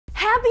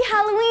Happy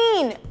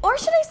Halloween! Or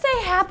should I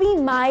say Happy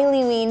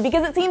Miley-ween,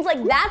 because it seems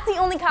like that's the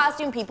only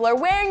costume people are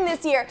wearing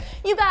this year.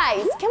 You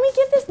guys, can we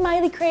give this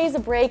Miley craze a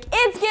break?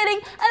 It's getting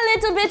a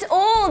little bit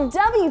old.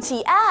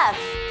 WTF?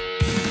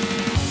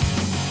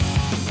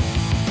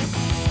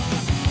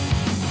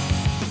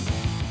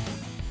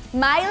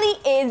 Miley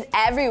is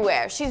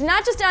everywhere. She's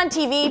not just on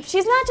TV,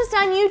 she's not just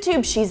on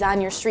YouTube, she's on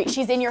your street,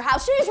 she's in your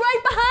house, she's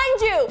right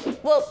behind you!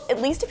 Well,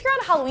 at least if you're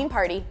at a Halloween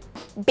party.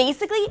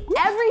 Basically,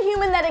 every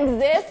human that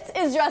exists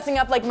is dressing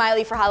up like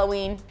Miley for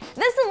Halloween.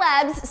 The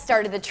celebs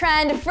started the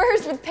trend,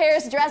 first with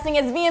Paris dressing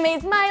as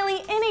VMAs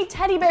Miley in a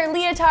teddy bear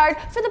leotard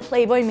for the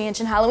Playboy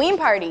Mansion Halloween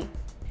party.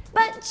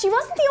 But she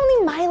wasn't the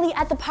only Miley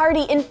at the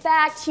party. In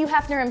fact, Hugh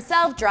Hefner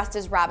himself dressed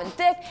as Robin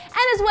Thicke,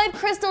 and his wife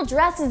Crystal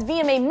dressed as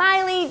VMA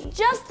Miley,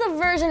 just the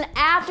version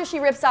after she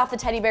rips off the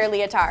teddy bear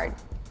leotard.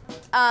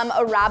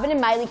 A Robin and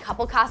Miley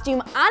couple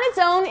costume on its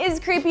own is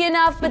creepy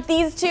enough, but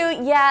these two,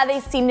 yeah, they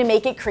seem to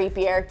make it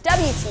creepier.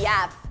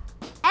 WTF.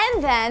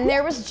 And then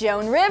there was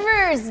Joan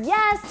Rivers.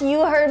 Yes,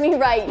 you heard me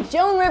right.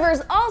 Joan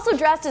Rivers also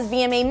dressed as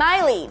VMA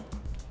Miley.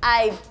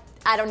 I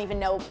don't even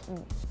know.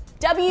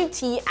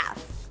 WTF.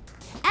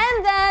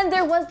 And then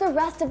there was the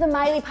rest of the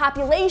Miley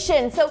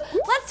population. So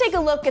let's take a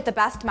look at the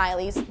best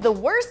Mileys, the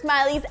worst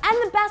Mileys, and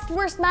the best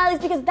worst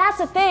Mileys, because that's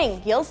a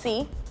thing. You'll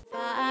see.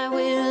 I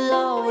will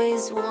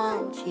always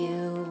want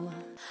you.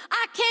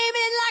 I came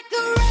in like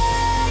a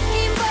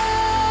wrecking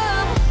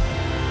ball.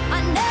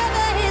 I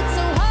never hit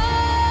so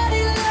hard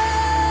in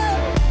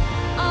love.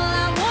 All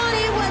I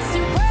wanted was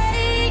to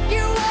break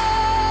your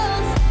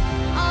walls.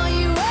 All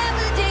you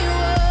ever did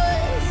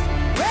was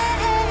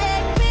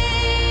wreck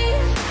me.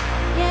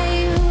 Yeah,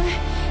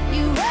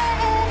 you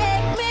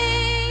wrecked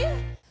me.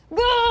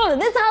 Ugh,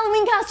 this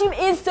Halloween costume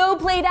is so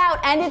played out,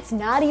 and it's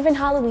not even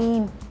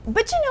Halloween.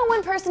 But you know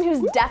one person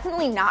who's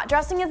definitely not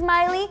dressing as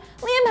Miley?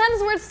 Liam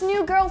Hemsworth's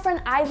new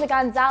girlfriend, Isa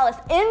Gonzalez.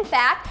 In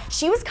fact,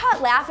 she was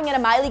caught laughing at a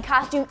Miley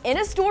costume in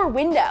a store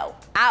window.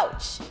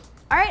 Ouch.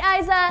 All right,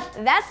 Isa,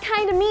 that's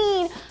kind of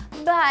mean,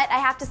 but I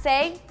have to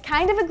say,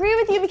 kind of agree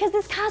with you because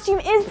this costume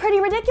is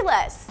pretty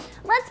ridiculous.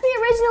 Let's be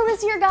original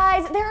this year,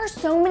 guys. There are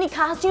so many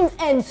costumes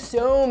and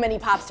so many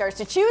pop stars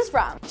to choose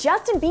from.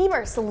 Justin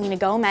Bieber, Selena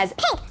Gomez,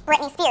 Pink,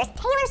 Britney Spears,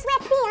 Taylor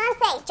Swift,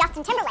 Beyonce,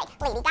 Justin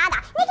Timberlake, Lady Gaga,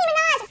 Nicki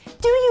Minaj.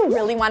 Do you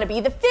really want to be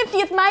the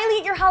 50th Miley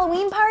at your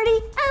Halloween party?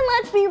 And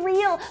let's be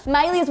real,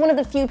 Miley is one of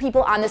the few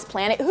people on this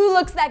planet who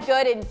looks that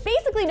good in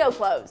basically no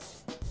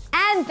clothes.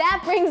 And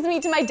that brings me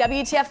to my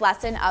WTF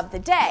lesson of the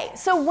day.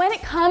 So when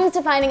it comes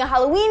to finding a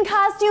Halloween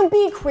costume,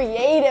 be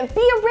creative,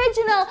 be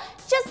original,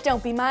 just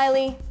don't be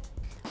Miley.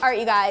 All right,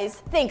 you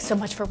guys, thanks so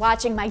much for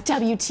watching my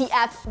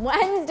WTF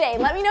Wednesday.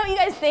 Let me know what you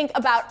guys think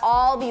about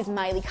all these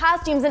Miley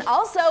costumes, and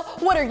also,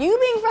 what are you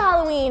being for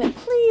Halloween?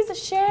 Please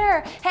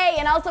share. Hey,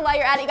 and also while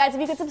you're at it, you guys,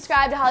 if you could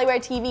subscribe to Hollywire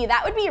TV,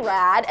 that would be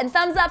rad. And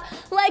thumbs up,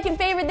 like, and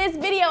favorite this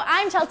video.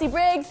 I'm Chelsea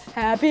Briggs.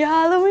 Happy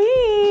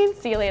Halloween.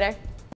 See you later.